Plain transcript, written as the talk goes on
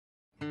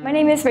My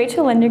name is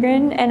Rachel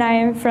Lindegrin, and I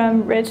am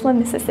from Ridgeland,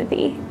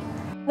 Mississippi.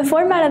 The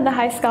format of the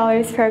High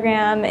Scholars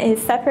program is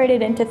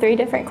separated into 3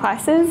 different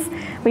classes.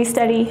 We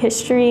study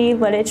history,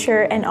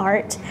 literature, and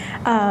art.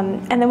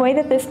 And the way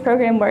that this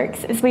program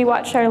works is we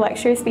watch our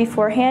lectures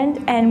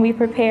beforehand and we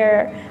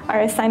prepare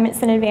our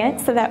assignments in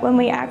advance so that when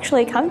we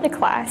actually come to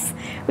class,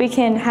 we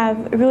can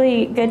have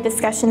really good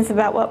discussions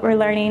about what we're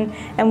learning,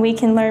 and we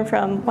can learn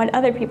from what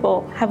other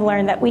people have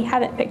learned that we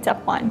haven't picked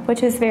up on,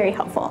 which is very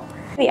helpful.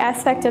 The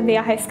aspect of the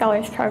High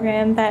Scholars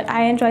program that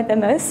I enjoyed the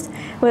most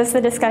was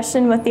the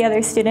discussion with the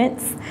other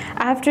students.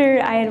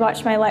 After I had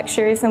watched my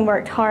lectures and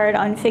worked hard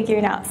on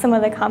figuring out some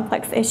of the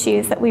complex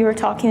issues that we were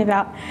talking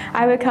about,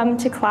 I would come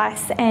to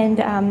class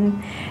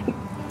and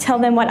tell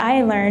them what I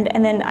had learned,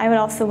 and then I would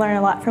also learn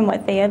a lot from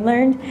what they had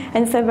learned.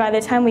 And so by the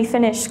time we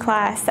finished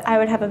class, I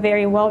would have a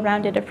very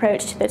well-rounded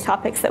approach to the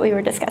topics that we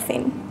were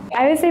discussing.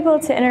 I was able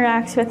to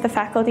interact with the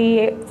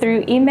faculty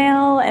through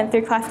email and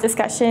through class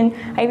discussion.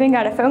 I even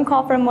got a phone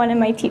call from one of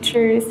my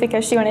teachers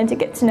because she wanted to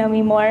get to know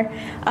me more.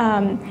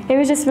 It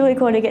was just really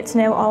cool to get to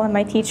know all of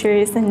my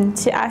teachers and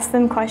to ask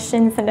them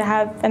questions and to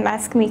have them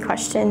ask me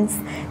questions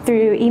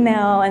through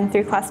email and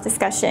through class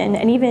discussion.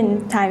 And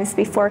even times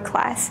before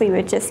class, we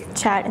would just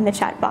chat in the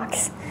chat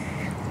box.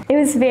 It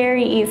was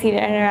very easy to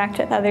interact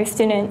with other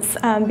students.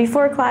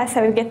 Before class,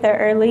 I would get there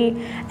early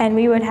and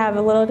we would have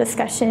a little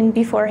discussion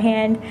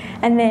beforehand.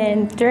 And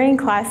then during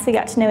class, we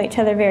got to know each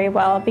other very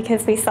well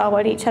because we saw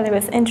what each other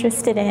was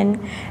interested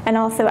in. And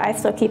also, I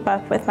still keep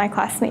up with my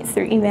classmates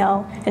through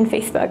email and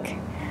Facebook.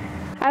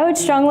 I would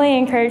strongly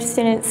encourage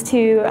students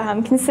to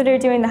consider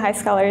doing the High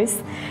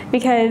Scholars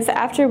because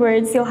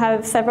afterwards you'll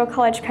have several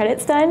college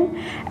credits done,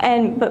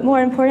 but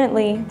more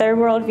importantly, their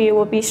worldview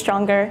will be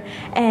stronger,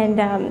 and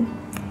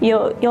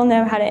you'll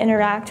know how to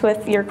interact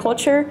with your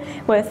culture,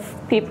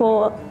 with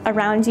people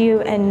around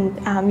you,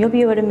 and you'll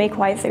be able to make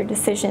wiser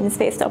decisions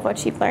based off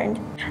what you've learned.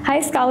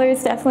 High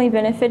Scholars definitely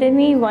benefited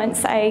me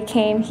once I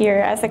came here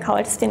as a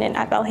college student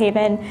at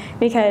Belhaven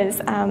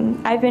because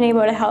I've been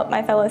able to help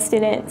my fellow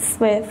students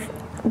with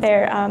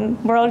their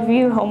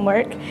worldview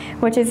homework,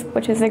 which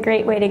is a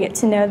great way to get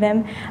to know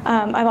them.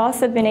 I've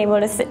also been able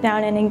to sit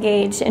down and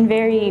engage in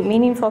very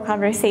meaningful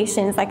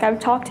conversations. Like, I've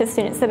talked to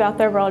students about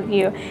their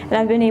worldview, and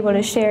I've been able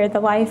to share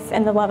the life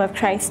and the love of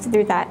Christ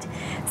through that.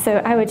 So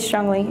I would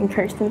strongly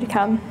encourage them to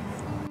come.